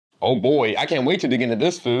Oh boy, I can't wait to dig into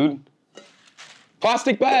this food.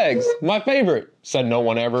 Plastic bags, my favorite, said no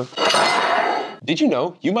one ever. Did you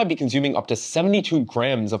know you might be consuming up to 72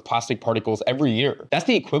 grams of plastic particles every year? That's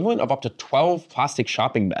the equivalent of up to 12 plastic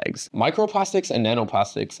shopping bags. Microplastics and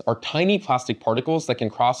nanoplastics are tiny plastic particles that can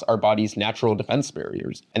cross our body's natural defense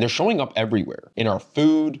barriers, and they're showing up everywhere, in our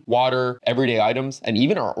food, water, everyday items, and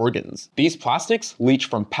even our organs. These plastics leach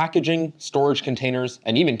from packaging, storage containers,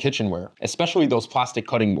 and even kitchenware, especially those plastic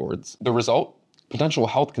cutting boards. The result? Potential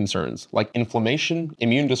health concerns like inflammation,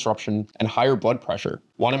 immune disruption, and higher blood pressure.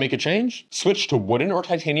 Want to make a change? Switch to wooden or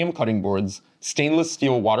titanium cutting boards, stainless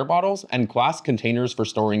steel water bottles, and glass containers for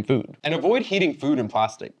storing food. And avoid heating food in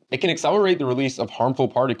plastic. It can accelerate the release of harmful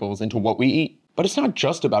particles into what we eat. But it's not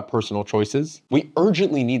just about personal choices. We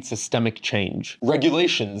urgently need systemic change.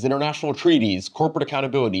 Regulations, international treaties, corporate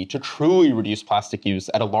accountability to truly reduce plastic use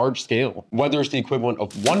at a large scale, whether it's the equivalent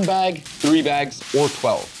of 1 bag, 3 bags, or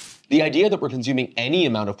 12. The idea that we're consuming any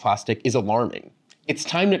amount of plastic is alarming. It's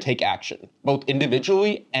time to take action, both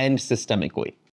individually and systemically.